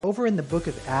over in the book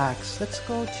of Acts. Let's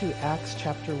go to Acts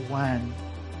chapter 1.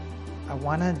 I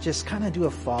want to just kind of do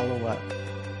a follow-up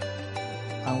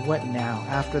on what now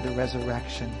after the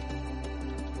resurrection.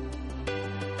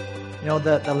 You know,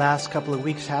 the last couple of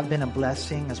weeks have been a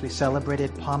blessing as we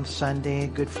celebrated Palm Sunday,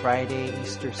 Good Friday,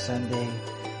 Easter Sunday.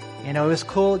 You know, it was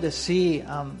cool to see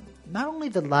not only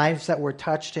the lives that were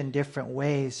touched in different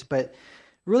ways, but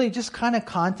really just kind of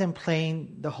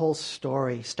contemplating the whole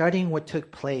story, starting what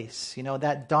took place. You know,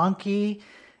 that donkey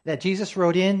that Jesus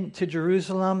rode in to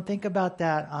Jerusalem, think about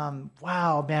that.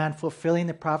 Wow, man, fulfilling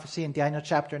the prophecy in Daniel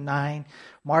chapter 9.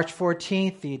 March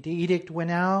 14th, the edict went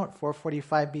out,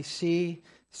 445 BC.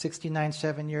 69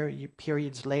 7-year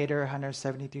periods later,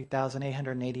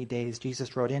 173,880 days,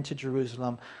 Jesus rode into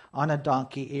Jerusalem on a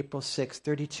donkey, April 6,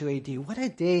 32 AD. What a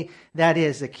day that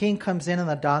is. The king comes in on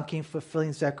a donkey,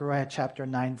 fulfilling Zechariah chapter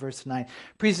 9, verse 9,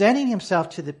 presenting himself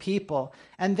to the people.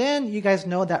 And then you guys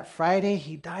know that Friday,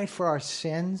 he died for our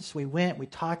sins. We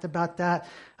talked about that.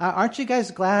 Aren't you guys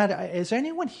glad? Is there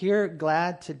anyone here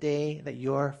glad today that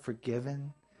you're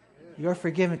forgiven? You're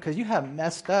forgiven because you have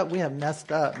messed up. We have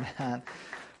messed up, man.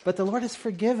 But the Lord has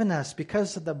forgiven us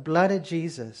because of the blood of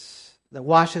Jesus that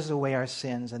washes away our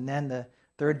sins. And then the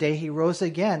third day he rose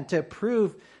again to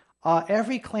prove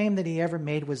every claim that he ever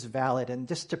made was valid, and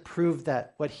just to prove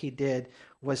that what he did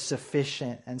was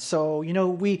sufficient. And so, you know,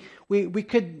 we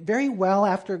could very well,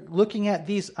 after looking at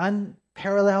these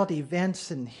unparalleled events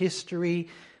in history,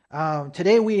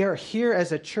 today we are here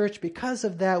as a church because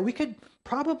of that. We could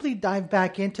probably dive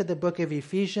back into the book of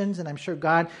Ephesians, and I'm sure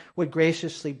God would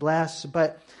graciously bless.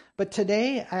 But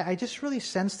today, I just really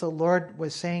sense the Lord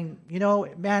was saying, you know,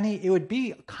 Manny, it would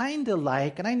be kind of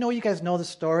like, and I know you guys know the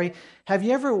story. Have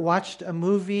you ever watched a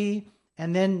movie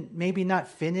and then maybe not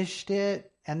finished it,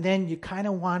 and then you kind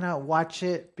of want to watch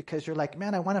it because you're like,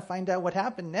 man, I want to find out what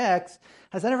happened next?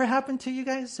 Has that ever happened to you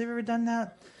guys? Have you ever done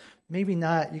that? Maybe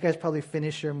not. You guys probably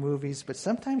finish your movies, but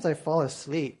sometimes I fall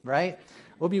asleep, right?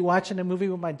 We'll be watching a movie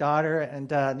with my daughter,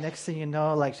 and next thing you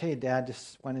know, like, hey, Dad,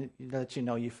 just wanted to let you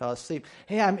know you fell asleep.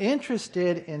 Hey, I'm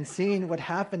interested in seeing what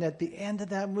happened at the end of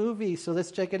that movie, so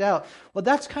let's check it out. Well,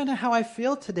 that's kind of how I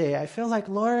feel today. I feel like,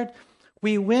 Lord,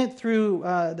 we went through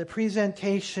the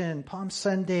presentation, Palm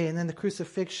Sunday, and then the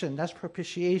crucifixion. That's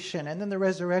propitiation. And then the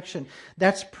resurrection.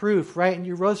 That's proof, right? And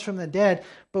you rose from the dead.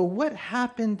 But what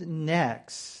happened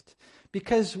next?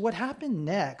 Because what happened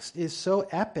next is so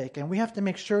epic, and we have to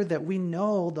make sure that we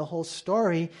know the whole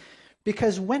story,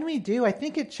 because when we do, I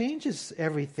think it changes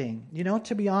everything, you know,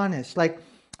 to be honest. Like,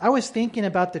 I was thinking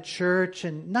about the church,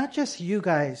 and not just you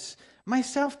guys,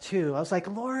 myself too. I was like,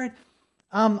 Lord,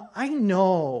 I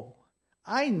know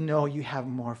you have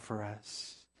more for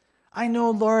us. I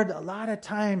know, Lord, a lot of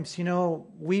times, you know,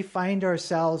 we find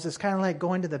ourselves, it's kind of like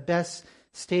going to the best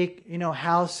steak, you know,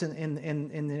 house in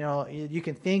you know, you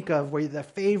can think of, where the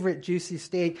favorite juicy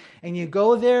steak, and you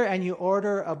go there and you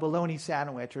order a bologna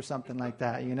sandwich or something like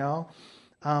that, you know.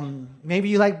 Maybe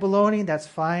you like bologna, that's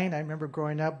fine. I remember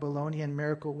growing up, bologna and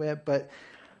Miracle Whip, but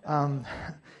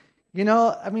you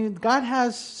know, I mean, God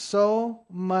has so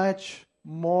much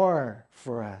more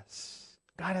for us.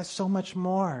 God has so much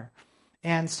more.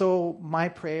 And so my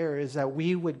prayer is that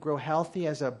we would grow healthy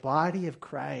as a body of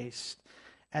Christ,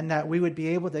 and that we would be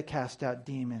able to cast out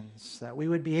demons, that we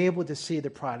would be able to see the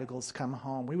prodigals come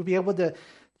home. We would be able to,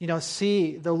 you know,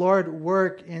 see the Lord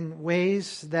work in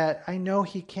ways that I know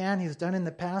He can. He's done in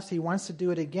the past. He wants to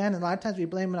do it again. And a lot of times we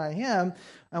blame it on Him,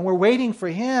 and we're waiting for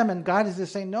Him, and God is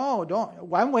just saying, no, don't.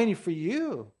 I'm waiting for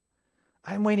you.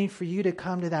 I'm waiting for you to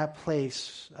come to that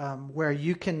place where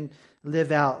you can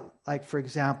live out, like, for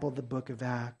example, the book of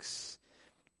Acts.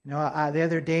 You know, the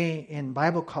other day in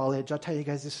Bible college, I'll tell you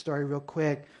guys this story real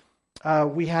quick.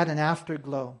 We had an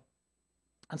afterglow.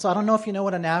 And so I don't know if you know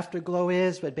what an afterglow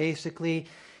is, but basically,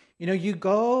 you know, you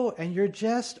go and you're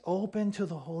just open to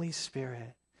the Holy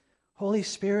Spirit. Holy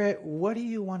Spirit, what do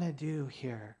you want to do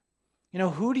here? You know,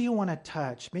 who do you want to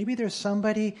touch? Maybe there's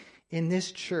somebody in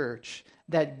this church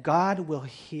that God will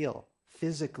heal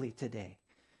physically today.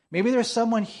 Maybe there's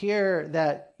someone here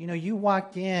that, you know, you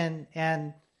walked in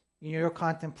and you're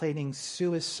contemplating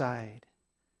suicide.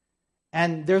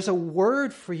 And there's a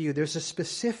word for you. There's a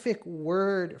specific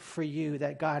word for you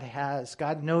that God has.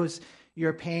 God knows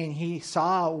your pain. He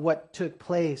saw what took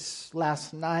place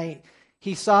last night.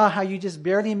 He saw how you just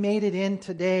barely made it in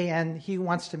today, and He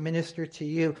wants to minister to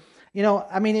you. You know,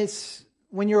 I mean, it's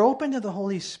when you're open to the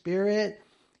Holy Spirit,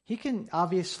 He can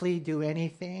obviously do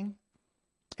anything.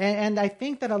 And I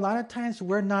think that a lot of times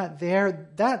we're not there.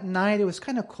 That night, it was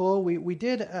kind of cool. We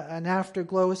did an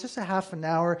afterglow. It was just a half an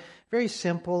hour. Very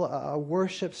simple. A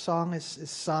worship song is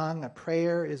sung. A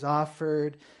prayer is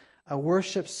offered. a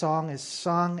worship song is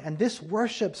sung, and this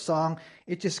worship song,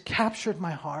 it just captured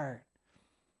my heart.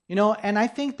 And I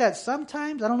think that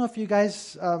sometimes, I don't know if you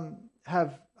guys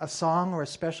have a song or a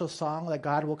special song that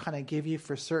God will kind of give you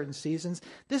for certain seasons.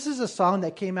 This is a song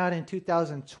that came out in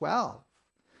 2012.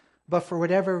 But for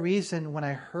whatever reason, when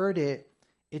I heard it,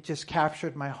 it just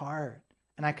captured my heart.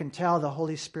 And I can tell the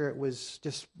Holy Spirit was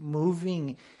just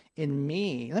moving in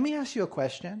me. Let me ask you a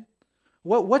question.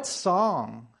 What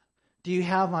song do you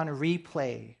have on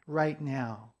replay right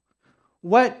now?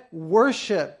 What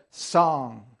worship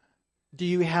song do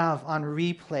you have on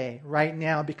replay right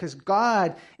now? Because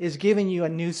God is giving you a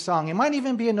new song. It might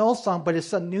even be an old song, but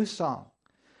it's a new song.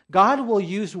 God will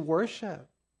use worship.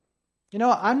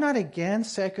 I'm not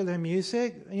against secular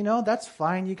music. That's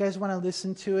fine. You guys want to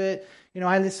listen to it.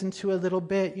 I listen to a little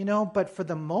bit, but for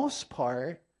the most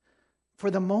part,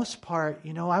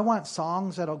 I want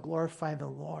songs that'll glorify the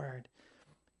Lord.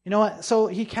 So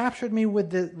he captured me with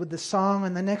the song,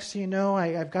 and the next thing you know,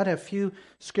 I've got a few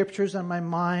scriptures on my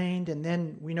mind, and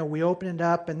then we open it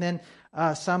up, and then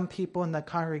some people in the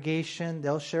congregation,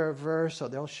 they'll share a verse or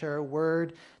they'll share a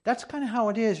word. That's kind of how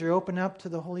it is. You're open up to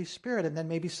the Holy Spirit, and then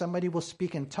maybe somebody will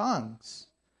speak in tongues,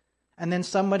 and then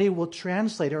somebody will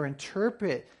translate or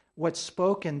interpret what's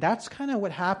spoken. That's kind of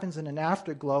what happens in an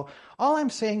afterglow. All I'm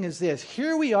saying is this.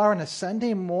 Here we are on a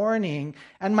Sunday morning,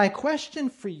 and my question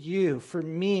for you, for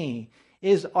me,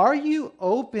 is, are you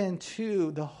open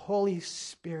to the Holy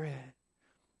Spirit?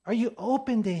 Are you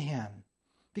open to Him?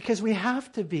 Because we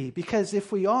have to be. Because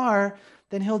if we are,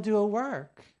 then He'll do a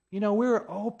work. We were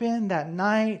open that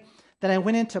night. Then I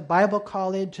went into Bible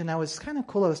college, and I was kind of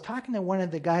cool. I was talking to one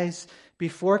of the guys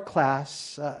before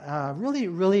class, really,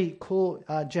 really cool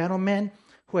gentleman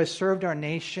who has served our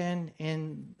nation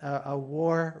in a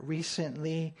war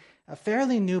recently, a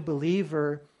fairly new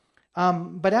believer.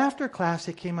 But after class,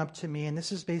 he came up to me, and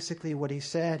this is basically what he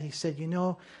said. He said,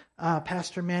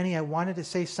 Pastor Manny, I wanted to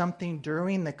say something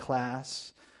during the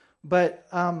class, but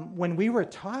when we were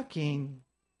talking,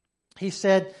 he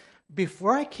said,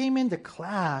 before I came into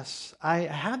class, I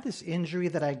had this injury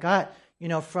that I got,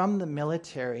 from the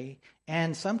military.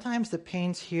 And sometimes the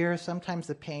pain's here, sometimes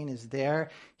the pain is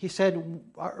there. He said,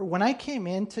 when I came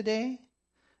in today,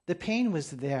 the pain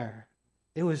was there.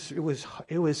 It was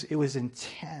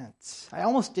intense. I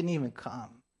almost didn't even come.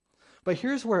 But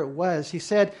here's where it was. He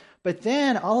said, but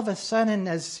then all of a sudden,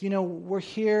 as we're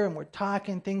here and we're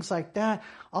talking, things like that,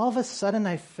 all of a sudden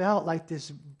I felt like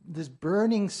this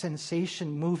burning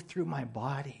sensation moved through my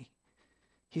body.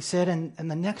 He said, and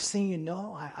the next thing you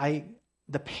know,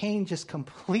 the pain just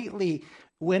completely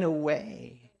went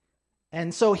away.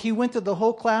 And so he went to the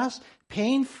whole class,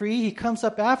 pain-free. He comes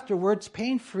up afterwards,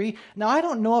 pain-free. Now, I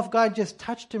don't know if God just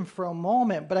touched him for a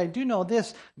moment, but I do know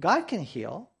this. God can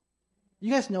heal.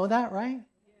 You guys know that, right?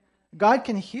 God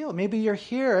can heal. Maybe you're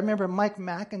here. I remember Mike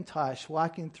McIntosh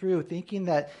walking through thinking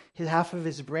that half of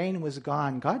his brain was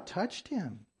gone. God touched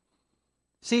him.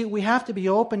 See, we have to be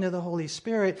open to the Holy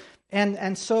Spirit.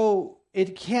 And so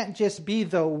it can't just be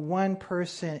the one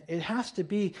person. It has to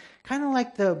be kind of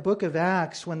like the book of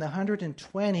Acts when the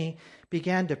 120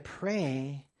 began to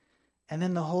pray, and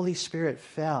then the Holy Spirit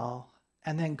fell,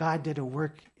 and then God did a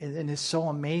work, and it's so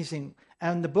amazing.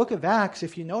 And the book of Acts,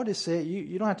 if you notice it,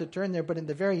 you don't have to turn there, but in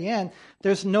the very end,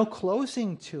 there's no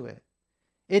closing to it.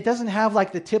 It doesn't have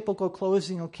like the typical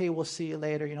closing, okay, we'll see you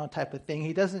later, type of thing.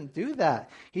 He doesn't do that.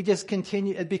 He just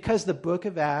continues, because the book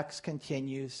of Acts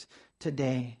continues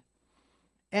today.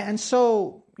 And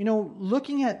so,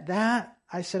 looking at that,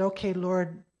 I said, okay,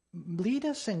 Lord, lead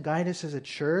us and guide us as a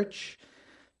church.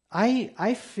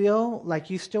 I feel like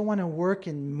you still want to work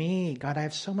in me. God, I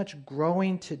have so much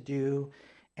growing to do.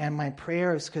 And my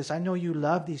prayer is, because I know you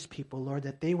love these people, Lord,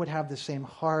 that they would have the same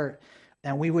heart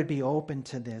and we would be open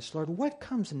to this. Lord, what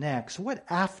comes next? What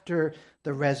after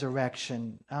the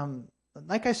resurrection?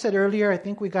 Like I said earlier, I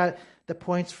think we got the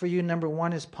points for you. Number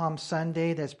 1 is Palm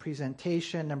Sunday. That's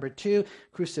presentation. Number 2,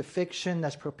 crucifixion.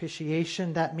 That's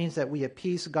propitiation. That means that we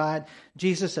appease God.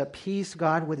 Jesus appeased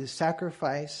God with his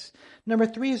sacrifice. Number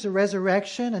 3 is the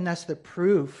resurrection, and that's the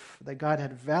proof that God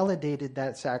had validated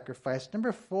that sacrifice.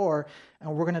 Number 4,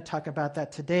 and we're going to talk about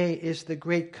that today, is the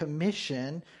Great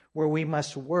Commission, where we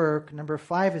must work. Number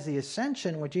 5 is the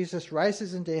ascension, where Jesus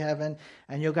rises into heaven,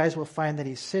 and you guys will find that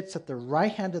he sits at the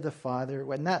right hand of the Father,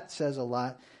 and that says a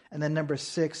lot. And then number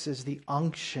 6 is the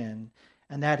unction,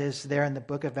 and that is there in the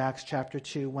book of Acts chapter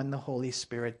 2, when the Holy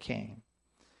Spirit came.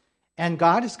 And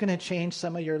God is going to change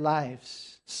some of your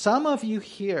lives. Some of you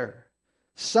here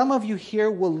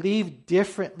will leave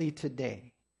differently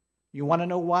today. You want to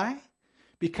know why?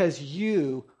 Because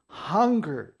you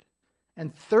hungered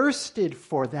and thirsted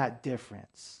for that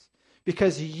difference.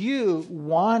 because you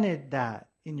wanted that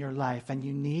in your life and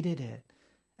you needed it.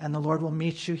 And the Lord will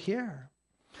meet you here.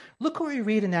 Look what we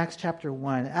read in Acts chapter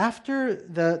 1. After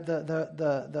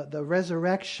the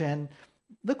resurrection,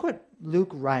 look what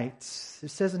Luke writes. It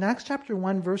says in Acts chapter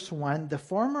 1, verse 1, the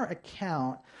former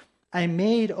account I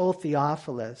made, O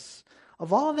Theophilus,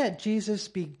 of all that Jesus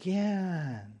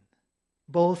began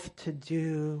both to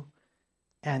do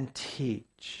and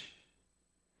teach.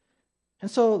 And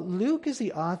so Luke is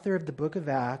the author of the book of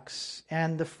Acts,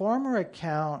 and the former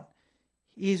account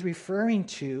he's referring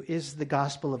to is the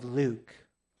Gospel of Luke.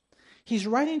 He's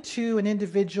writing to an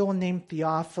individual named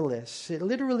Theophilus. It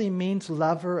literally means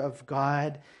lover of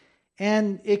God.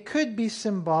 And it could be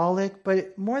symbolic,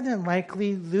 but more than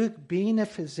likely, Luke, being a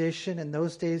physician, in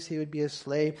those days he would be a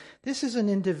slave. This is an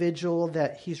individual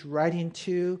that he's writing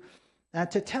to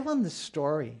tell him the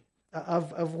story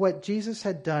of what Jesus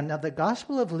had done. Now, the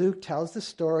Gospel of Luke tells the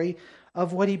story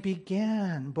of what he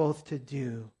began both to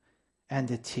do and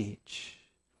to teach.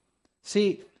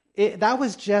 See, that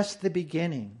was just the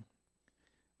beginning.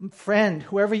 Friend,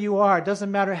 whoever you are, it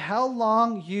doesn't matter how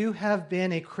long you have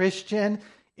been a Christian,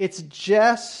 it's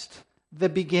just the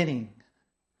beginning.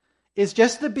 It's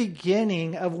just the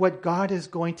beginning of what God is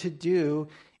going to do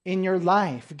in your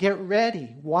life. Get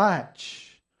ready.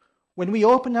 Watch. When we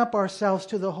open up ourselves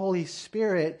to the Holy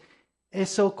Spirit, it's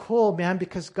so cool, man,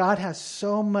 because God has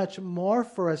so much more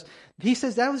for us. He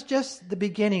says that was just the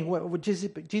beginning. What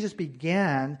Jesus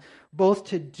began both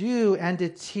to do and to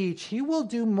teach. He will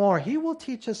do more. He will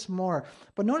teach us more.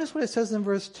 But notice what it says in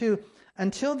verse 2.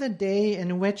 Until the day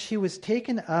in which he was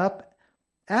taken up,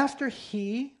 after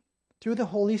he, through the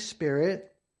Holy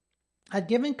Spirit, had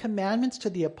given commandments to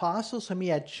the apostles whom he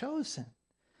had chosen.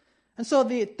 And so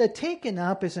the taken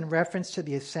up is in reference to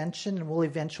the ascension, and we'll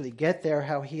eventually get there,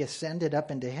 how he ascended up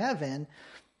into heaven.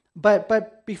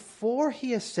 But before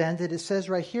he ascended, it says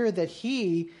right here that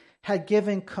he had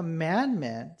given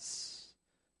commandments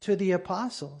to the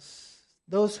apostles,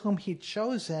 those whom he'd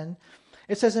chosen.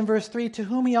 It says in verse 3, to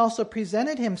whom he also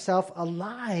presented himself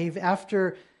alive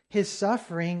after his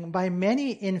suffering by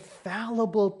many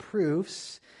infallible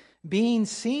proofs, being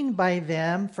seen by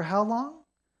them for how long?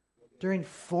 During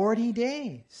 40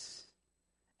 days,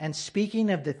 and speaking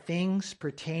of the things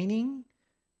pertaining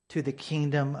to the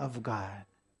kingdom of God.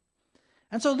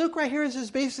 And so Luke right here is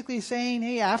just basically saying,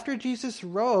 hey, after Jesus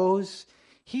rose,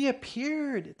 he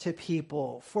appeared to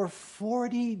people for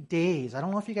 40 days. I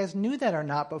don't know if you guys knew that or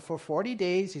not, but for 40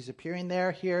 days, he's appearing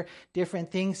there, here,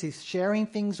 different things. He's sharing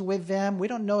things with them. We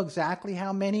don't know exactly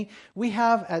how many. We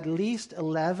have at least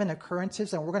 11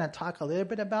 occurrences, and we're going to talk a little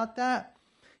bit about that.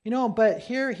 But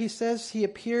here he says he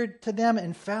appeared to them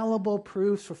infallible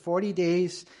proofs for 40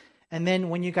 days. And then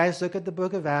when you guys look at the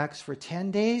book of Acts, for 10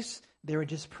 days, they were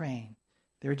just praying.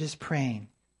 They were just praying.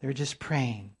 They were just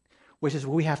praying, which is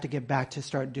what we have to get back to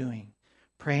start doing.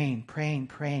 Praying, praying,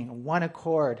 praying. One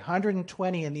accord,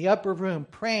 120 in the upper room,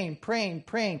 praying, praying,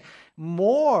 praying.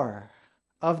 More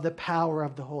of the power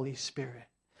of the Holy Spirit.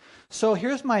 So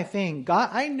here's my thing.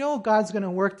 I know God's going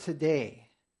to work today.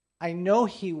 I know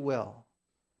he will.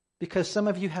 Because some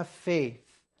of you have faith.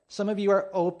 Some of you are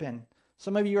open.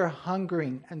 Some of you are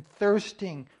hungering and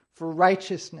thirsting for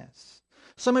righteousness.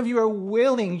 Some of you are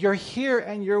willing. You're here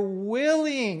and you're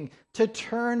willing to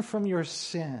turn from your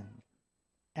sin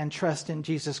and trust in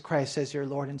Jesus Christ as your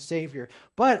Lord and Savior.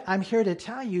 But I'm here to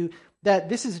tell you that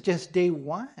this is just day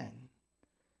one.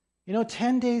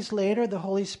 10 days later, the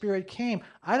Holy Spirit came.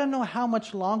 I don't know how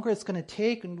much longer it's going to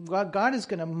take, and God is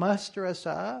going to muster us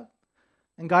up.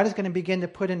 And God is going to begin to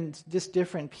put in just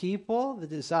different people the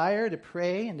desire to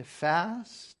pray and to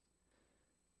fast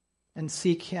and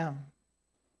seek him.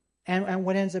 And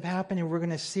what ends up happening, we're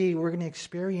going to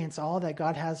experience all that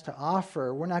God has to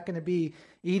offer. We're not going to be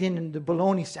eating the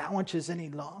bologna sandwiches any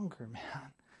longer,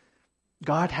 man.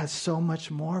 God has so much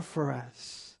more for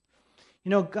us.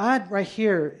 God right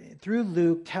here through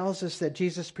Luke tells us that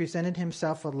Jesus presented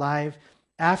himself alive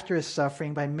after his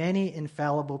suffering by many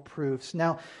infallible proofs.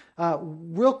 Now,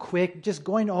 real quick, just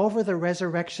going over the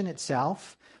resurrection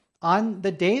itself. On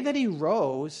the day that he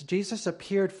rose, Jesus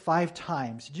appeared 5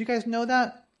 times. Did you guys know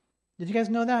that?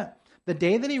 The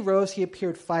day that he rose, he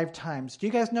appeared 5 times. Do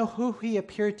you guys know who he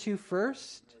appeared to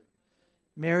first?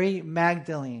 Mary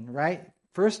Magdalene, right?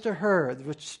 First to her,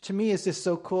 which to me is just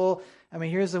so cool. I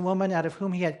mean, here's a woman out of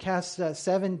whom he had cast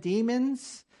 7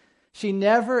 demons. She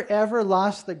never, ever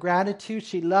lost the gratitude.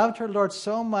 She loved her Lord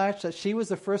so much that she was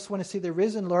the first one to see the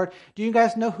risen Lord. Do you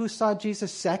guys know who saw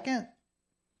Jesus second?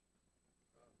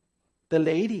 The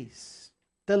ladies.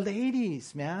 The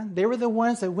ladies, man. They were the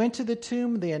ones that went to the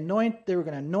tomb. They were going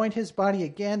to anoint his body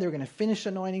again. They were going to finish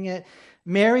anointing it.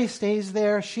 Mary stays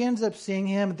there. She ends up seeing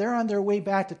him. They're on their way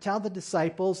back to tell the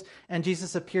disciples, and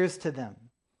Jesus appears to them.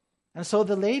 And so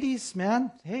the ladies,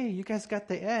 man, hey, you guys got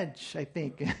the edge, I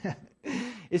think.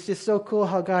 It's just so cool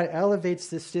how God elevates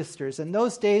the sisters. In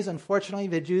those days, unfortunately,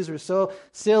 the Jews were so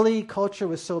silly. Culture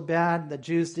was so bad. The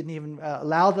Jews didn't even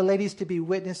allow the ladies to be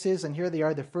witnesses. And here they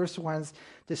are, the first ones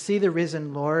to see the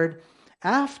risen Lord.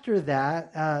 After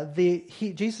that,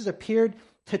 Jesus appeared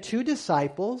to 2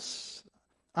 disciples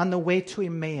on the way to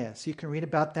Emmaus. You can read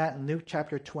about that in Luke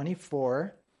chapter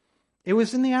 24. It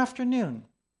was in the afternoon.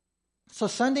 So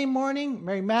Sunday morning,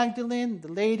 Mary Magdalene, the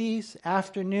ladies,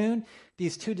 afternoon,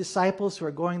 these 2 disciples who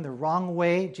are going the wrong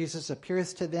way, Jesus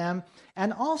appears to them.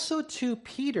 And also to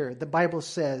Peter, the Bible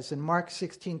says in Mark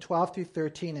 16:12 through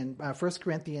 13, and 1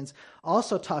 Corinthians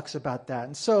also talks about that.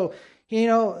 And so,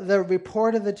 the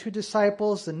report of the 2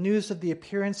 disciples, the news of the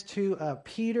appearance to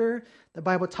Peter, the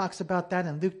Bible talks about that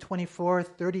in Luke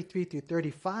 24:33 through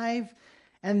 35.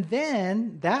 And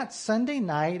then that Sunday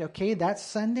night,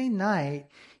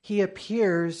 he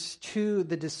appears to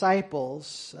the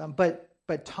disciples, but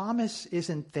Thomas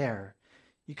isn't there.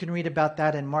 You can read about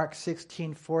that in Mark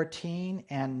 16:14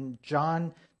 and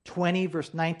John 20,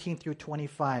 verse 19 through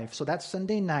 25. So that's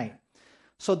Sunday night.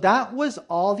 So that was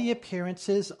all the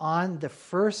appearances on the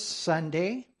first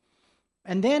Sunday.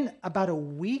 And then about a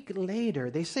week later,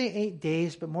 they say 8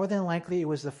 days, but more than likely it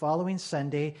was the following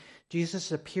Sunday,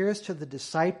 Jesus appears to the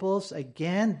disciples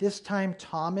again. This time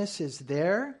Thomas is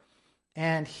there,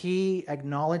 and he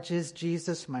acknowledges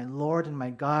Jesus, my Lord and my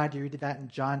God. You read that in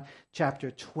John chapter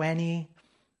 20.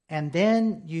 And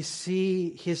then you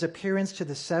see his appearance to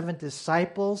the 7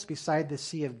 disciples beside the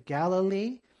Sea of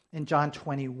Galilee in John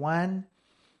 21.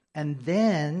 And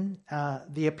then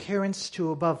the appearance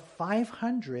to above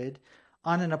 500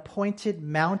 on an appointed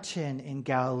mountain in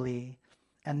Galilee,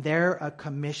 and there a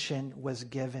commission was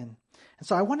given. And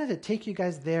so I wanted to take you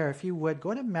guys there, if you would.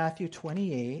 Go to Matthew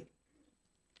 28.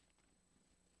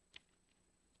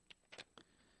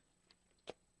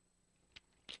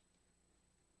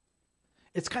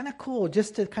 It's kind of cool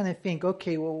just to kind of think,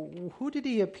 okay, well, who did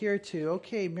he appear to?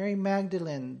 Okay, Mary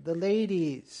Magdalene, the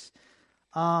ladies.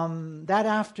 That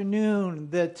afternoon,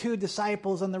 the 2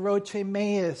 disciples on the road to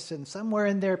Emmaus, and somewhere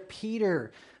in there,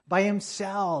 Peter by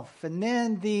himself, and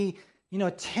then the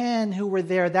 10 who were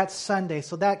there that Sunday.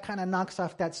 So that kind of knocks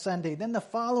off that Sunday. Then the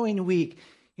following week,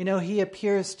 he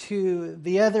appears to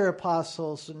the other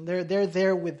apostles, and they're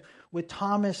there with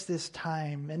Thomas this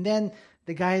time, and then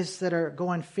the guys that are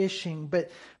going fishing.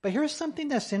 But here's something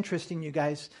that's interesting, you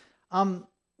guys.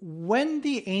 When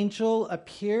the angel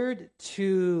appeared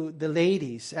to the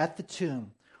ladies at the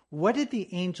tomb, what did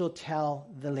the angel tell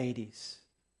the ladies?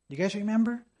 Do you guys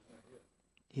remember?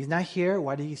 He's not here.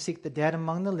 Why do you seek the dead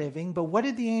among the living? But what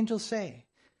did the angel say?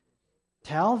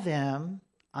 Tell them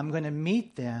I'm going to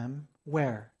meet them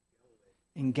where?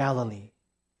 In Galilee.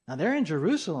 Now they're in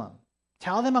Jerusalem.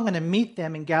 Tell them I'm going to meet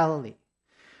them in Galilee.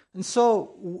 And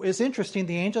so it's interesting.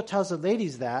 The angel tells the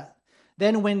ladies that.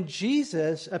 Then when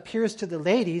Jesus appears to the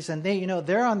ladies, and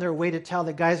they're on their way to tell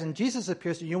the guys, and Jesus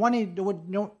appears to you. You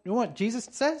know what Jesus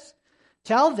says?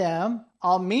 Tell them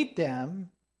I'll meet them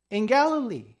in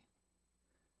Galilee.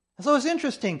 And so it's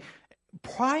interesting.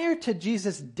 Prior to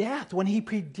Jesus' death, when he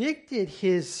predicted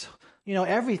his,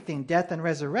 everything, death and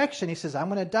resurrection, he says, I'm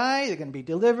going to die, they're going to be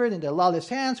delivered into lawless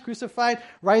hands, crucified,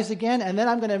 rise again, and then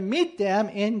I'm going to meet them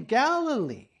in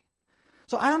Galilee.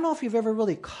 So I don't know if you've ever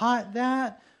really caught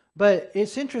that, but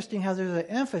it's interesting how there's an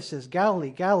emphasis,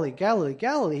 Galilee, Galilee, Galilee,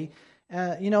 Galilee.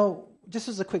 Just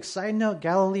as a quick side note,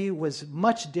 Galilee was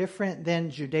much different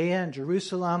than Judea and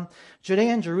Jerusalem.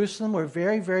 Judea and Jerusalem were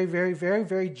very, very, very, very,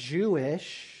 very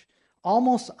Jewish,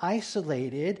 almost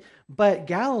isolated. But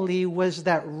Galilee was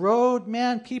that road,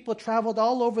 man. People traveled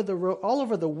all over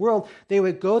the world. They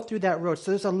would go through that road.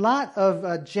 So there's a lot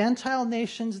of Gentile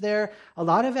nations there, a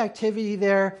lot of activity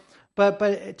there.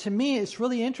 But to me, it's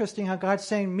really interesting how God's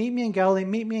saying, meet me in Galilee,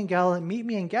 meet me in Galilee, meet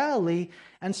me in Galilee.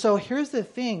 And so here's the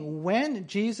thing. When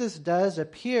Jesus does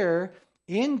appear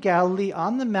in Galilee,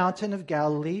 on the mountain of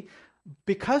Galilee,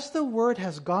 because the word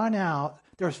has gone out,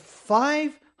 there's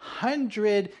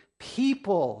 500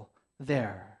 people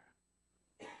there.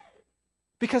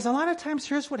 Because a lot of times,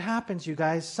 here's what happens, you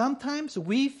guys. Sometimes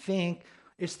we think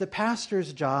it's the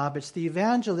pastor's job, it's the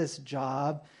evangelist's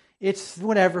job, it's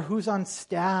whatever, who's on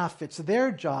staff, it's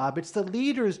their job, it's the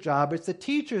leader's job, it's the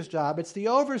teacher's job, it's the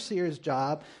overseer's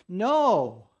job.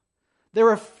 No, there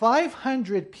are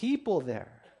 500 people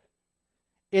there.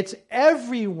 It's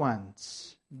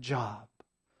everyone's job.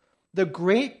 The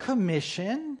Great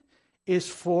Commission is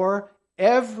for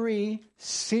every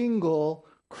single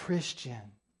Christian.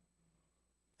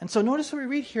 And so notice what we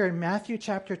read here in Matthew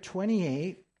chapter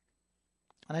 28.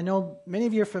 And I know many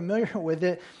of you are familiar with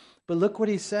it, but look what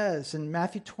he says. In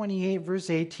Matthew 28,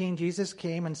 verse 18, Jesus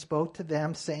came and spoke to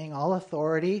them, saying, "All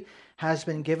authority has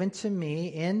been given to me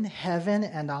in heaven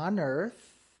and on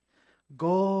earth.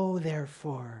 Go,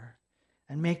 therefore,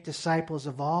 and make disciples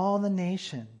of all the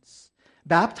nations,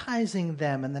 baptizing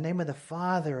them in the name of the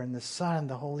Father and the Son and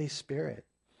the Holy Spirit,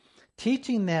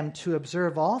 teaching them to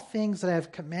observe all things that I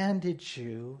have commanded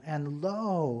you. And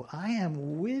lo, I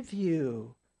am with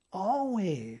you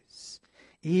always,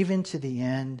 even to the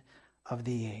end of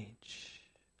the age."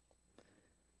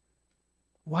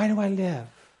 Why do I live?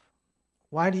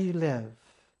 Why do you live?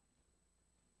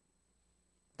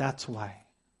 That's why.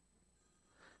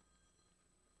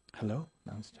 Hello?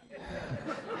 No, I'm just joking.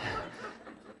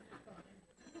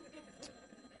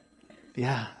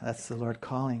 Yeah, that's the Lord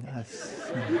calling us.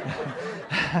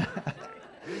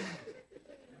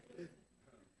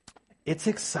 It's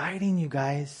exciting, you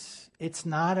guys. It's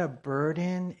not a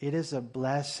burden. It is a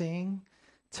blessing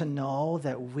to know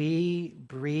that we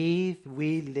breathe,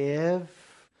 we live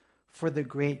for the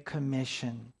Great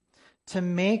Commission, to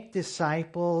make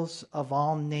disciples of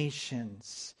all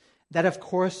nations. That, of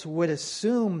course, would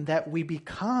assume that we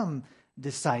become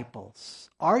disciples.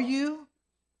 Are you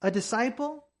a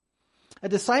disciple? A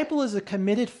disciple is a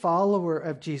committed follower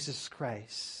of Jesus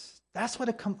Christ. That's what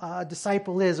a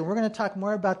disciple is. And we're going to talk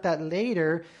more about that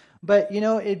later. But,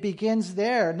 it begins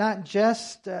there, not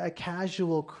just a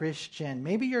casual Christian.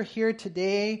 Maybe you're here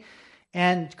today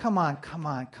and come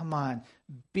on.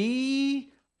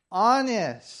 Be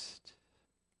honest.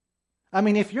 I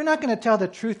mean, if you're not going to tell the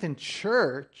truth in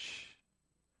church,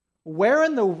 where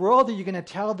in the world are you going to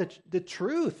tell the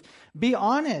truth? Be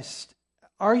honest.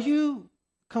 Are you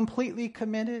completely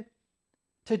committed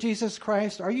to Jesus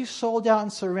Christ? Are you sold out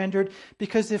and surrendered?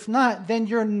 Because if not, then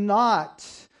you're not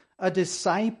a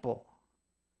disciple.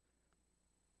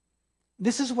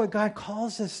 This is what God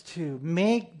calls us to.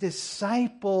 Make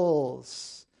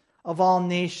disciples of all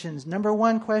nations. Number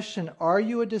one question, are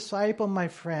you a disciple, my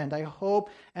friend? I hope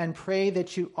and pray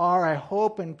that you are. I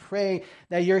hope and pray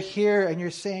that you're here and you're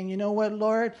saying, you know what,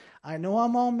 Lord? I know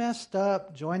I'm all messed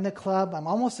up. Join the club. I'm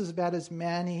almost as bad as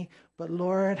Manny. But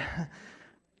Lord,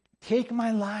 take my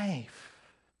life.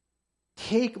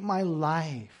 Take my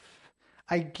life.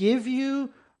 I give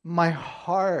you my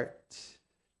heart.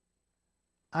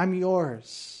 I'm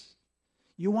yours.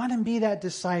 You want to be that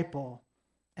disciple.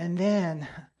 And then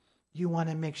you want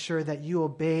to make sure that you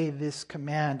obey this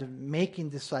command of making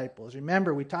disciples.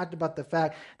 Remember, we talked about the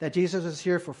fact that Jesus was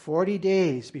here for 40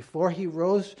 days before he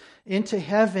rose into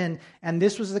heaven, and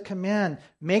this was the command: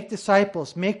 make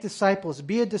disciples,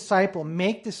 be a disciple,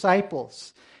 make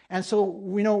disciples. And so,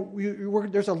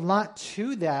 there's a lot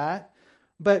to that,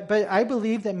 but I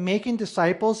believe that making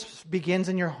disciples begins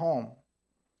in your home.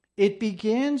 It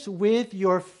begins with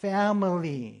your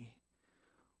family.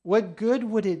 What good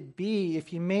would it be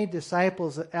if you made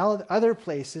disciples at other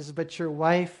places, but your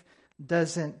wife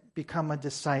doesn't become a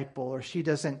disciple or she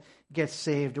doesn't get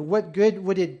saved? Or what good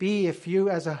would it be if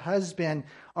you as a husband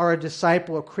are a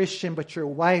disciple, a Christian, but your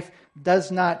wife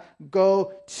does not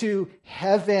go to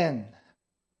heaven?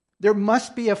 There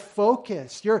must be a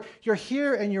focus. You're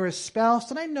here and you're a spouse,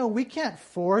 and I know we can't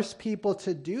force people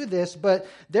to do this, but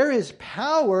there is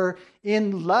power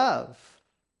in love.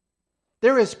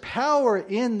 There is power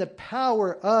in the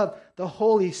power of the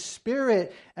Holy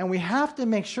Spirit, and we have to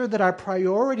make sure that our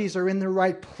priorities are in the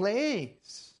right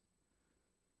place.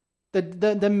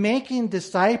 The making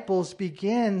disciples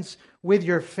begins with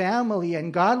your family,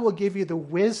 and God will give you the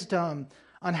wisdom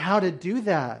on how to do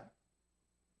that.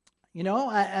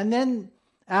 And then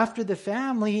after the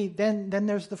family, then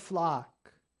there's the flock.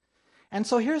 And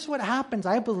so here's what happens.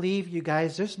 I believe, you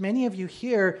guys, there's many of you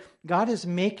here, God is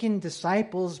making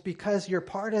disciples because you're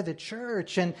part of the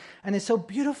church. And it's so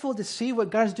beautiful to see what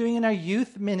God's doing in our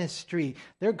youth ministry.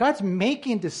 God's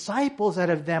making disciples out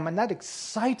of them. And that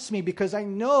excites me because I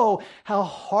know how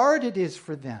hard it is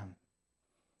for them.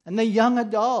 And the young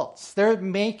adults, they're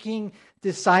making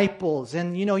disciples.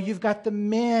 And, you've got the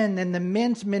men and the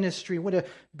men's ministry. What a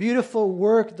beautiful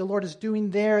work the Lord is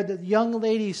doing there. The young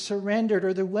ladies surrendered,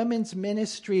 or the women's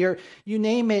ministry, or you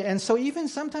name it. And so even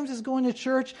sometimes it's going to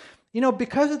church,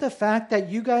 because of the fact that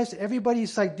you guys,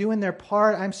 everybody's like doing their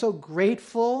part. I'm so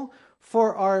grateful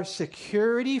for our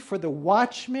security, for the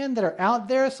watchmen that are out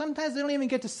there. Sometimes they don't even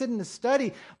get to sit in the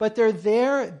study, but they're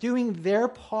there doing their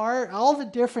part. All the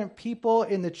different people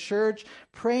in the church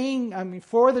praying,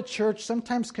 for the church,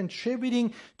 sometimes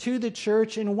contributing to the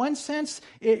church. In one sense,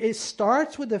 it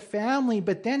starts with the family,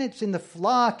 but then it's in the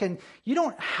flock, and you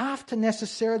don't have to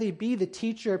necessarily be the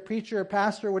teacher, preacher,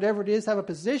 pastor, whatever it is, have a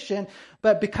position,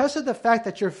 but because of the fact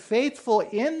that you're faithful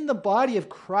in the body of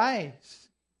Christ,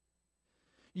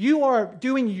 you are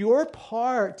doing your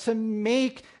part to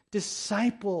make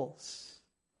disciples.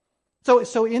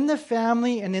 So in the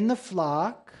family and in the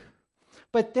flock,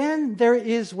 but then there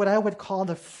is what I would call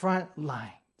the front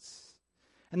lines.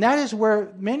 And that is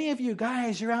where many of you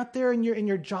guys, you're out there in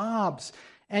your jobs,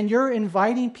 and you're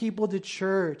inviting people to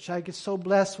church. I get so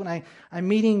blessed when I'm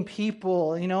meeting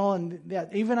people, and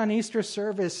even on Easter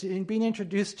service, and being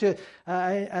introduced to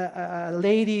a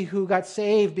lady who got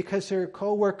saved because her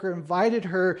coworker invited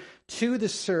her to the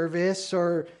service,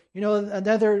 or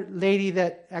another lady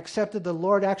that accepted the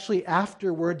Lord actually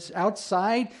afterwards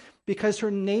outside because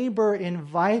her neighbor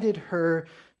invited her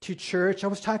to church. I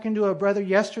was talking to a brother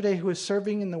yesterday who was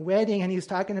serving in the wedding, and he was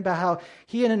talking about how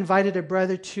he had invited a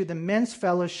brother to the men's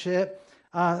fellowship.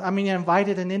 He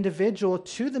invited an individual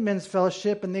to the men's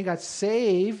fellowship, and they got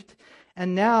saved.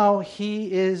 And now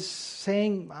he is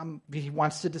saying he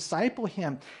wants to disciple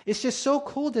him. It's just so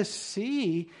cool to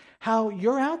see how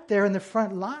you're out there in the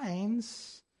front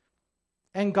lines,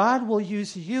 and God will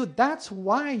use you. That's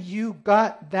why you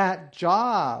got that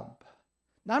job.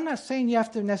 Now, I'm not saying you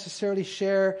have to necessarily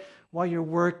share while you're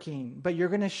working, but you're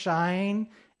going to shine,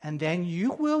 and then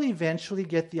you will eventually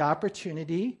get the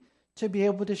opportunity to be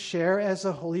able to share as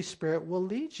the Holy Spirit will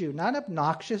lead you. Not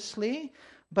obnoxiously,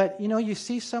 but you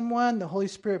see someone, the Holy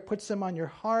Spirit puts them on your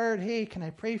heart. Hey, can I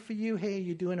pray for you? Hey,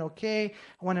 you doing okay?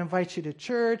 I want to invite you to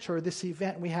church, or this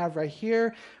event we have right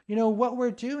here. What we're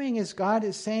doing is God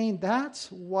is saying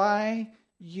that's why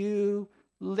you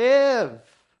live.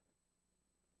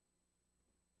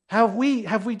 Have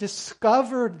we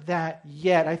discovered that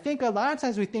yet? I think a lot of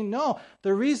times we think, no,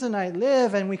 the reason I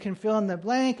live, and we can fill in the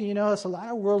blank, it's a lot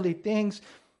of worldly things.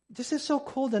 This is so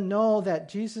cool to know that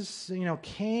Jesus,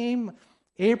 came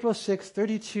April 6,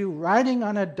 32, riding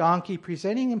on a donkey,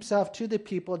 presenting himself to the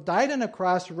people, died on a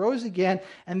cross, rose again,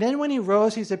 and then when he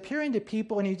rose, he's appearing to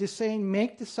people, and he's just saying,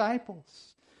 make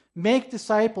disciples. Make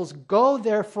disciples. Go,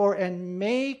 therefore, and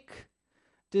make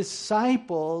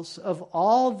disciples of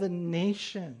all the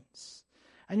nations.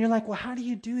 And you're like, well, how do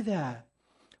you do that?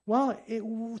 Well,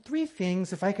 three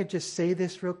things, if I could just say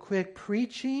this real quick: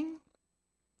 preaching,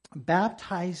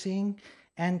 baptizing,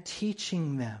 and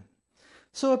teaching them.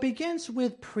 So it begins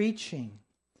with preaching.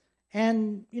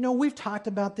 And, we've talked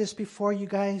about this before, you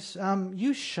guys.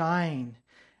 You shine,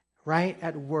 right,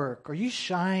 at work, or you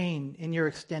shine in your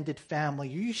extended family,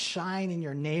 you shine in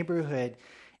your neighborhood.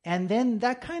 And then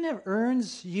that kind of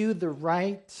earns you the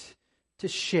right to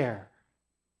share.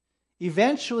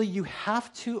 Eventually, you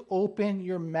have to open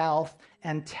your mouth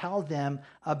and tell them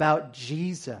about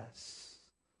Jesus.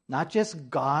 Not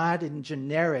just God in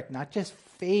generic, not just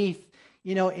faith,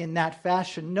 in that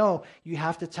fashion. No, you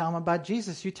have to tell them about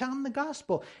Jesus. You tell them the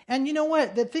gospel. And you know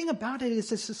what? The thing about it is,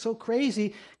 this is so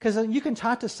crazy, because you can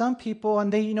talk to some people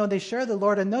and they share the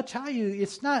Lord, and they'll tell you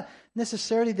it's not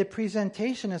necessarily the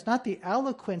presentation. It's not the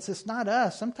eloquence. It's not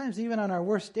us. Sometimes even on our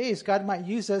worst days, God might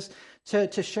use us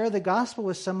to share the gospel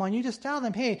with someone. You just tell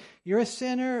them, hey, you're a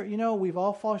sinner. We've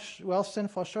all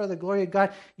sinned, fall short of the glory of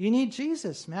God. You need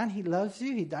Jesus, man. He loves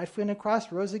you. He died for you on the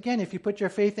cross, rose again. If you put your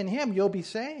faith in him, you'll be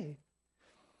saved.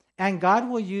 And God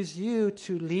will use you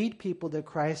to lead people to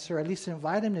Christ, or at least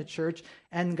invite them to church,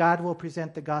 and God will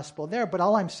present the gospel there. But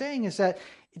all I'm saying is that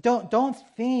don't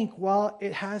think, well,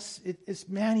 it's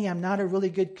Manny, I'm not a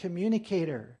really good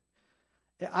communicator.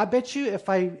 I bet you if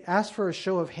I ask for a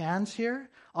show of hands here,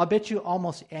 I'll bet you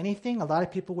almost anything. A lot of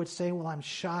people would say, well, I'm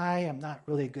shy, I'm not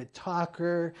really a good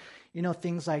talker,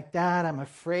 things like that, I'm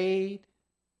afraid.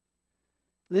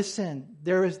 Listen,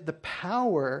 there is the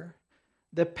power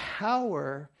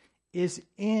is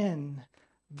in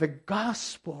the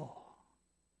gospel.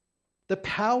 The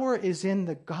power is in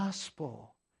the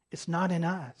gospel. It's not in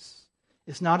us.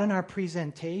 It's not in our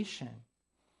presentation.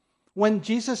 When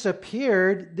Jesus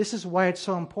appeared, this is why it's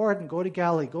so important. Go to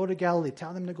Galilee, go to Galilee.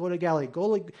 Tell them to go to Galilee.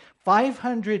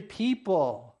 500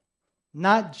 people,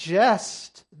 not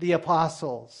just the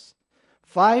apostles.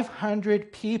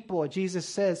 500 people. Jesus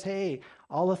says, hey,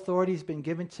 all authority has been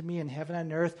given to me in heaven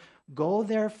and earth. Go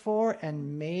therefore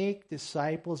and make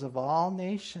disciples of all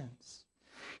nations.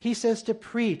 He says to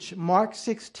preach. Mark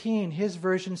 16, his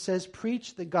version says,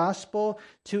 preach the gospel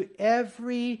to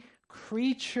every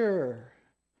creature.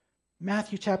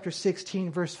 Matthew chapter 16,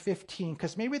 verse 15,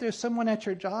 because maybe there's someone at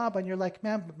your job and you're like,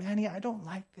 Manny, I don't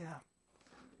like them.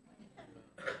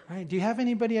 Right? Do you have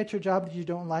anybody at your job that you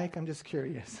don't like? I'm just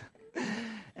curious.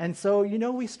 And so,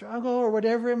 we struggle or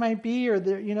whatever it might be, or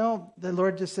the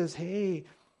Lord just says, hey,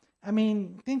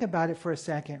 think about it for a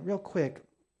second, real quick.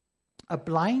 A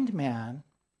blind man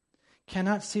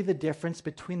cannot see the difference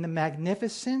between the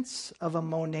magnificence of a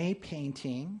Monet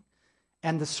painting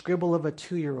and the scribble of a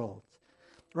 2-year-old.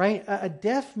 Right? A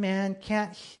deaf man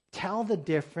can't tell the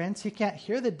difference. He can't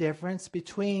hear the difference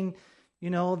between,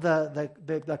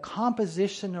 the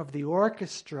composition of the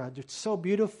orchestra. It's so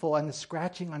beautiful, and the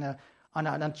scratching on a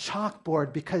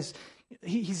chalkboard, because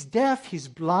he's deaf, he's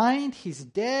blind, he's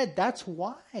dead. That's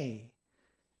why.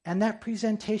 And that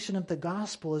presentation of the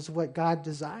gospel is what God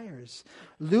desires.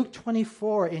 Luke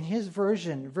 24, in his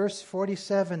version, verse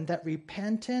 47, that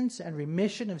repentance and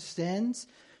remission of sins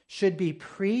should be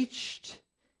preached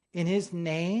in his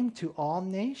name to all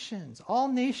nations,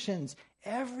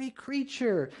 every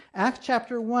creature. Acts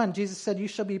chapter 1, Jesus said, you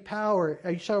shall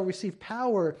receive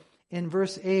power in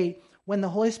verse 8, when the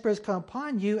Holy Spirit has come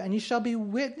upon you, and you shall be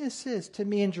witnesses to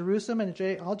me in Jerusalem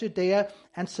and all Judea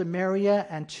and Samaria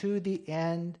and to the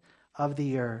end of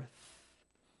the earth.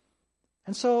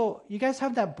 And so you guys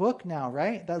have that book now,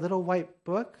 right? That little white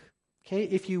book. Okay,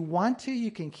 if you want to,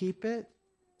 you can keep it,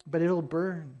 but it'll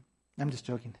burn. I'm just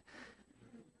joking.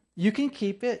 You can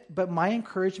keep it, but my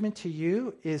encouragement to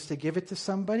you is to give it to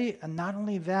somebody. And not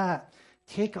only that,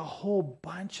 take a whole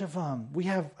bunch of them. We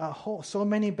have so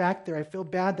many back there. I feel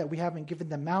bad that we haven't given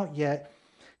them out yet.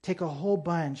 Take a whole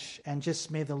bunch, and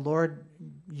just may the Lord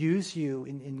use you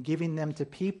in giving them to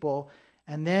people.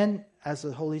 And then as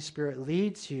the Holy Spirit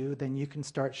leads you, then you can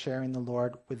start sharing the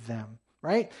Lord with them,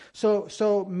 right?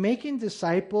 So making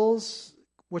disciples,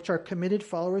 which are committed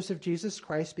followers of Jesus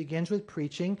Christ, begins with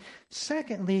preaching.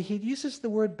 Secondly, he uses the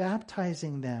word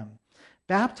baptizing them.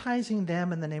 Baptizing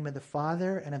them in the name of the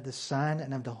Father and of the Son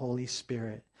and of the Holy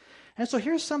Spirit. And so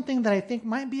here's something that I think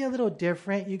might be a little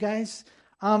different. You guys,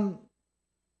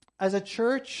 as a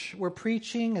church, we're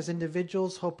preaching. As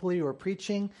individuals, hopefully we're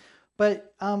preaching.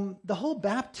 But the whole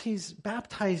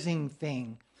baptizing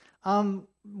thing,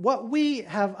 what we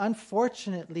have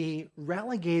unfortunately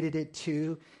relegated it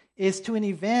to is to an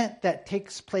event that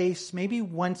takes place maybe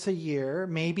once a year,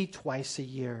 maybe twice a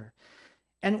year.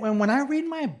 And when I read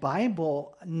my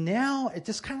Bible, now it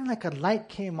just kind of like a light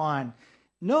came on.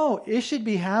 No, it should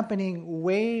be happening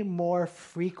way more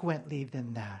frequently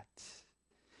than that.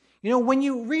 When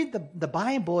you read the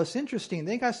Bible, it's interesting.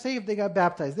 They got saved, they got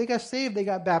baptized. They got saved, they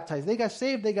got baptized. They got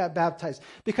saved, they got baptized.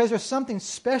 Because there's something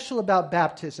special about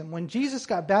baptism. When Jesus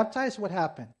got baptized, what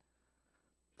happened?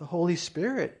 The Holy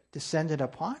Spirit descended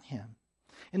upon him.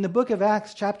 In the book of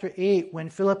Acts chapter 8, when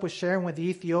Philip was sharing with the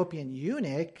Ethiopian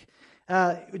eunuch,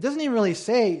 it doesn't even really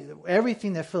say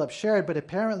everything that Philip shared, but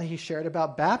apparently he shared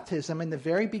about baptism in the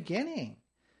very beginning.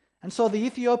 And so the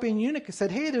Ethiopian eunuch said,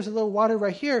 hey, there's a little water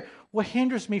right here. What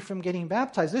hinders me from getting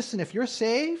baptized? Listen, if you're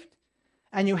saved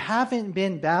and you haven't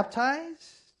been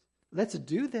baptized, let's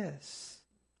do this.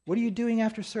 What are you doing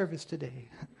after service today?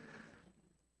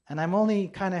 And I'm only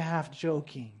kind of half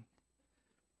joking,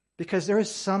 because there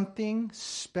is something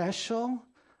special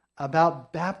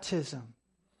about baptism.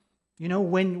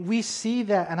 When we see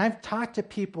that, and I've talked to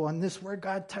people, and this where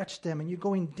God touched them, and you're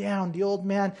going down, the old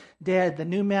man dead, the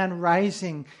new man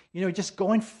rising, just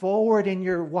going forward in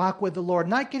your walk with the Lord,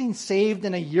 not getting saved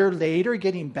and a year later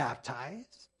getting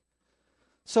baptized.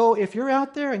 So if you're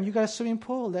out there and you got a swimming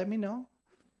pool, let me know.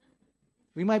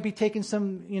 We might be taking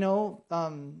some,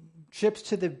 trips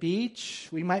to the beach.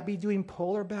 We might be doing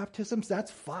polar baptisms. That's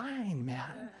fine,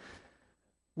 man.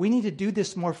 We need to do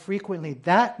this more frequently.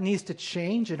 That needs to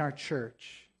change in our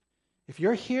church. If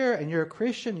you're here and you're a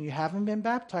Christian and you haven't been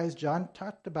baptized, John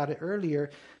talked about it earlier,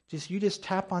 you just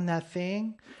tap on that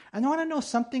thing. And I want to know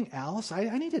something else.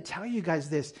 I need to tell you guys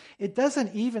this. It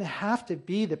doesn't even have to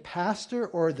be the pastor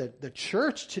or the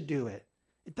church to do it.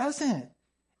 It doesn't.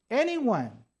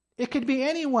 Anyone. It could be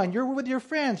anyone. You're with your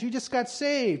friends. You just got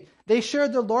saved. They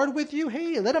shared the Lord with you.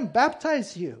 Hey, let them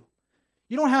baptize you.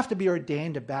 You don't have to be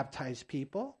ordained to baptize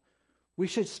people. We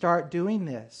should start doing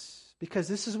this, because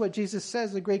this is what Jesus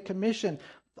says, the Great Commission.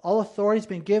 All authority has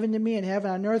been given to me in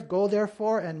heaven and on earth. Go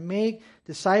therefore and make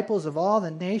disciples of all the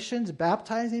nations,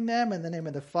 baptizing them in the name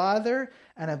of the Father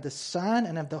and of the Son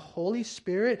and of the Holy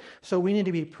Spirit. So we need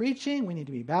to be preaching, we need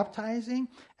to be baptizing,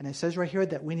 and it says right here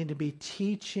that we need to be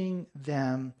teaching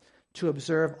them to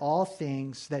observe all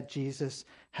things that Jesus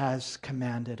has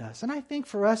commanded us. And I think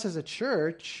for us as a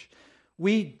church,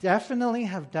 we definitely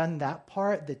have done that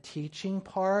part, the teaching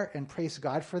part, and praise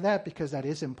God for that, because that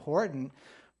is important.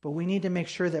 But we need to make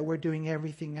sure that we're doing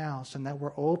everything else and that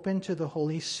we're open to the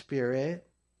Holy Spirit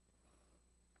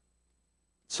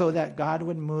so that God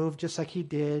would move just like He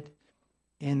did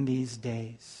in these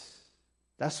days.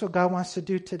 That's what God wants to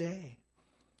do today.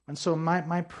 And so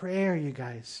my prayer, you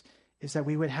guys, is that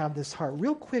we would have this heart.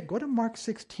 Real quick, go to Mark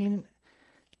 16,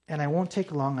 and I won't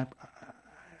take long,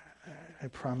 I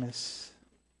promise.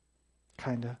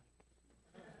 Kind of.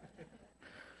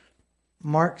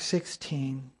 Mark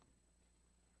 16,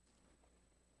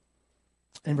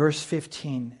 in verse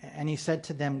 15, and He said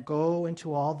to them, "Go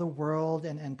into all the world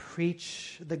and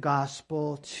preach the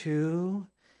gospel to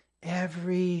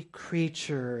every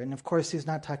creature." And of course, He's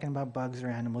not talking about bugs or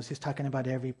animals. He's talking about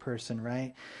every person,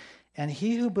 right? "And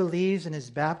he who believes and is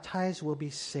baptized will be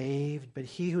saved, but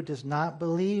he who does not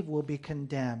believe will be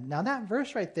condemned." Now that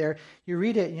verse right there, you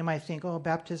read it and you might think, oh,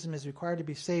 baptism is required to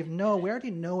be saved. No, we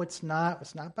already know it's not.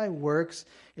 It's not by works.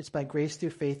 It's by grace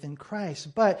through faith in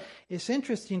Christ. But it's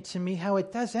interesting to me how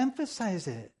it does emphasize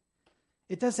it.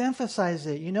 It does emphasize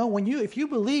it. You know, if you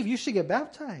believe, you should get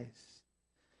baptized.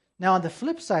 Now on the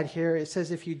flip side here, it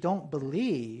says if you don't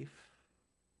believe,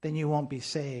 then you won't be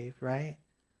saved, right?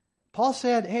 Paul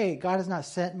said, hey, God has not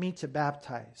sent me to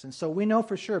baptize. And so we know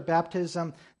for sure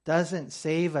baptism doesn't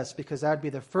save us, because that would be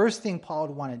the first thing Paul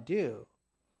would want to do.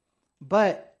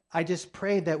 But I just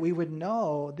pray that we would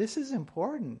know this is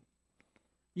important.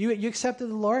 You accepted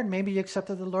the Lord. Maybe you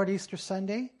accepted the Lord Easter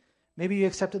Sunday. Maybe you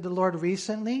accepted the Lord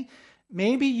recently.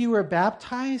 Maybe you were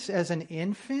baptized as an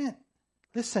infant.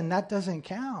 Listen, that doesn't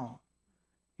count.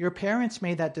 Your parents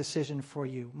made that decision for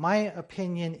you. My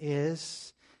opinion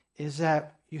is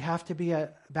that you have to be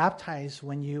baptized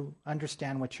when you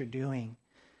understand what you're doing.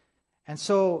 And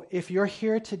so if you're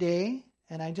here today,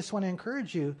 and I just want to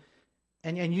encourage you,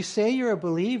 and you say you're a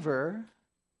believer,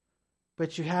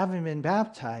 but you haven't been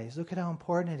baptized, look at how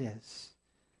important it is.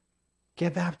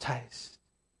 Get baptized.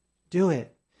 Do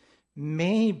it.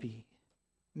 Maybe,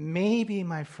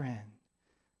 my friend,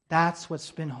 that's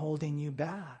what's been holding you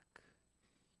back.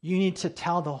 You need to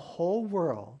tell the whole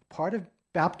world. Part of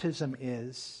baptism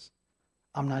is,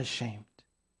 I'm not ashamed.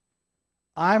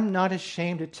 I'm not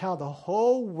ashamed to tell the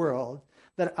whole world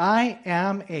that I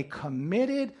am a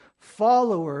committed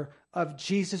follower of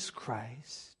Jesus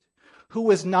Christ, who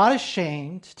was not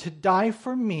ashamed to die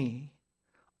for me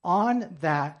on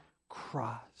that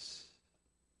cross.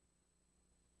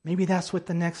 Maybe that's what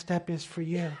the next step is for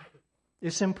you.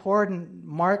 It's important.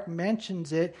 Mark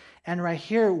mentions it. And right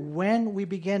here, when we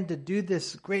begin to do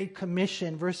this great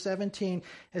commission, verse 17,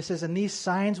 it says, "And these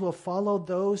signs will follow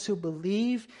those who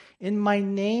believe. In my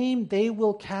name, they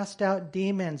will cast out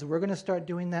demons." We're going to start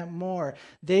doing that more.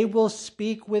 "They will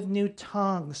speak with new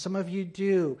tongues." Some of you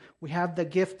do. We have the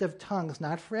gift of tongues.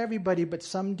 Not for everybody, but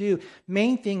some do.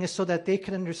 Main thing is so that they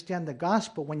can understand the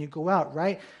gospel when you go out,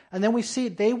 right? And then we see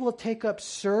they will take up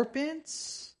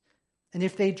serpents. "And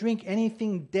if they drink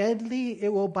anything deadly,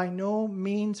 it will by no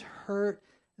means hurt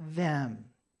them."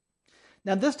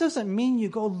 Now, this doesn't mean you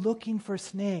go looking for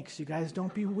snakes. You guys,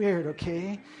 don't be weird,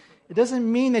 okay? It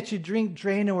doesn't mean that you drink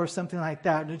Drano or something like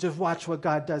that and just watch what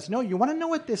God does. No, you want to know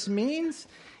what this means?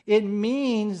 It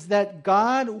means that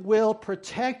God will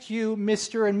protect you,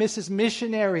 Mr. and Mrs.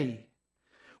 Missionary.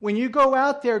 When you go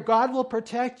out there, God will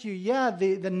protect you. Yeah,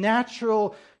 the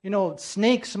natural,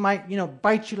 snakes might,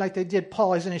 bite you like they did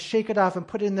Paul. He's going to shake it off and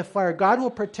put it in the fire. God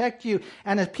will protect you.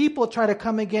 And if people try to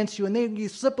come against you and you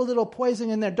slip a little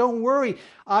poison in there, don't worry.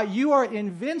 You are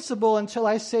invincible until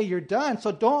I say you're done.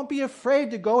 So don't be afraid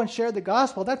to go and share the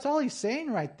gospel. That's all he's saying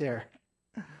right there.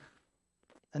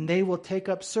 "And they will take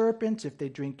up serpents. If they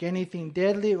drink anything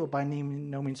deadly, it will by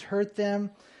no means hurt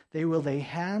them. They will lay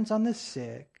hands on the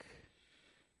sick,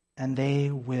 and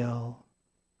they will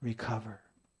recover."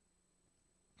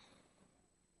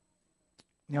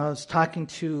 I was talking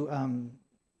to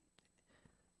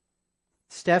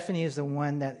Stephanie, is the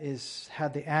one that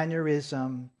had the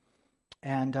aneurysm,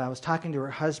 and I was talking to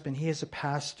her husband. He is a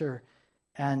pastor,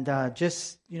 and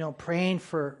just praying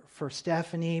for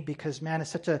Stephanie, because man, it's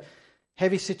such a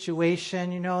heavy situation.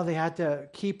 They had to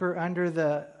keep her under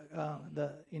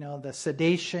the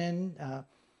sedation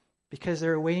because they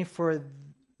were waiting for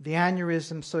the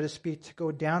aneurysm, so to speak, to go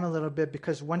down a little bit,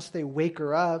 because once they wake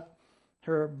her up,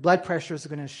 her blood pressure is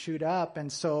going to shoot up.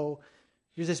 And so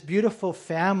there's this beautiful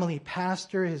family,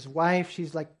 pastor, his wife,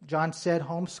 she's, like John said,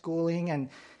 homeschooling,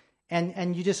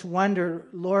 and you just wonder,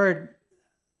 Lord,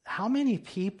 how many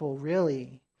people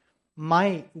really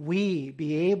might we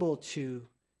be able to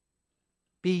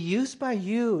be used by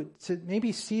you to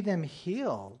maybe see them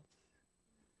healed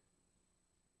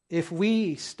if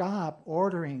we stop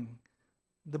ordering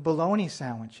the bologna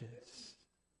sandwiches?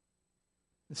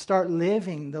 and start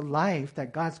living the life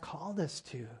that God's called us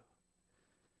to.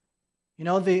 You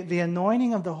know, the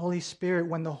anointing of the Holy Spirit,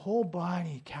 when the whole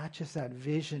body catches that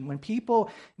vision, when people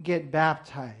get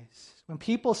baptized, when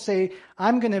people say,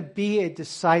 I'm going to be a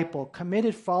disciple,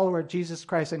 committed follower of Jesus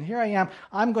Christ, and here I am,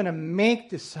 I'm going to make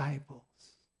disciples.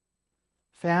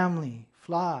 Family,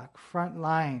 flock, front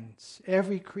lines,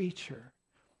 every creature.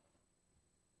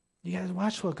 You guys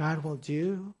watch what God will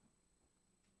do.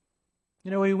 You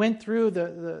know, we went through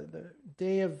the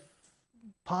day of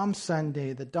Palm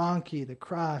Sunday, the donkey, the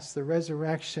cross, the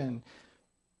resurrection.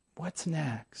 What's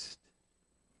next?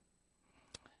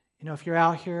 You know, if you're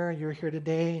out here, you're here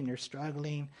today and you're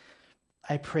struggling,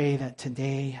 I pray that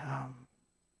today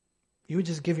you would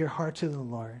just give your heart to the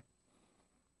Lord.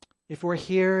 If we're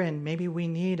here and maybe we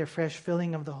need a fresh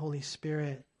filling of the Holy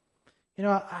Spirit, you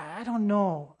know, I don't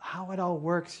know how it all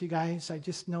works, you guys. I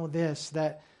just know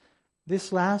that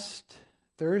this last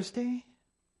Thursday,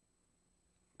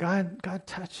 God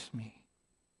touched me.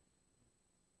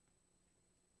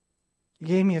 He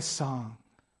gave me a song.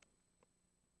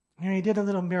 You know, He did a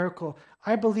little miracle,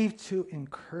 I believe, to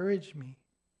encourage me.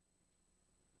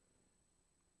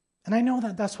 And I know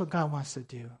that that's what God wants to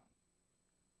do.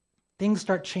 Things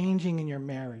start changing in your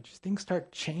marriage. Things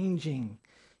start changing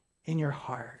in your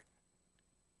heart.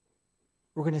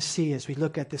 We're going to see as we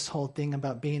look at this whole thing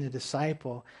about being a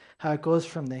disciple, how it goes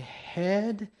from the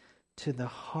head to the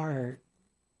heart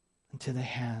and to the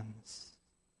hands.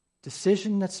 A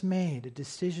decision that's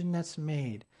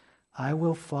made. I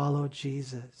will follow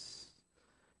Jesus.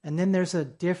 And then there's a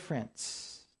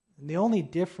difference. And the only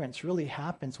difference really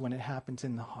happens when it happens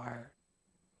in the heart.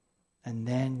 And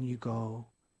then you go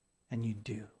and you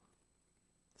do.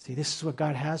 See, this is what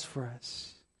God has for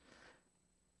us.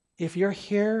 If you're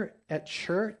here at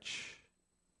church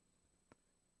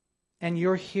and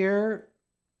you're here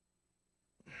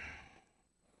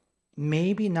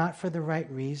maybe not for the right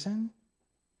reason,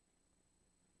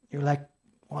 you're like,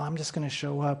 well, I'm just going to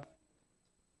show up,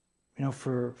 you know,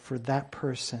 for that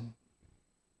person.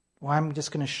 Well, I'm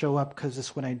just going to show up because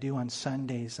it's what I do on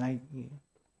Sundays. I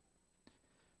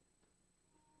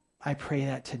pray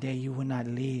that today you will not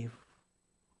leave.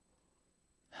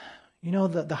 You know,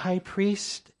 the high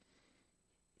priest,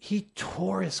 he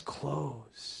tore his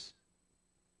clothes.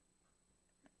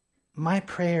 My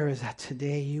prayer is that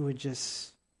today you would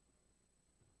just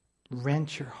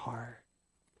rent your heart.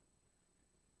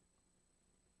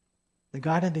 The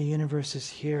God of the universe is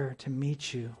here to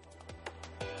meet you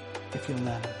if you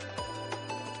let Him.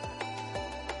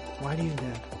 Why do you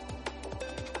live?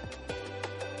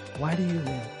 Why do you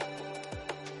live?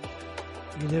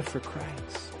 You live for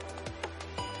Christ.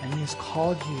 And He has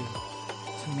called you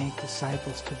to make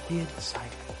disciples, to be a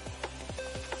disciple.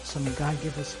 So may God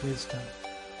give us wisdom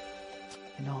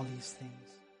in all these things.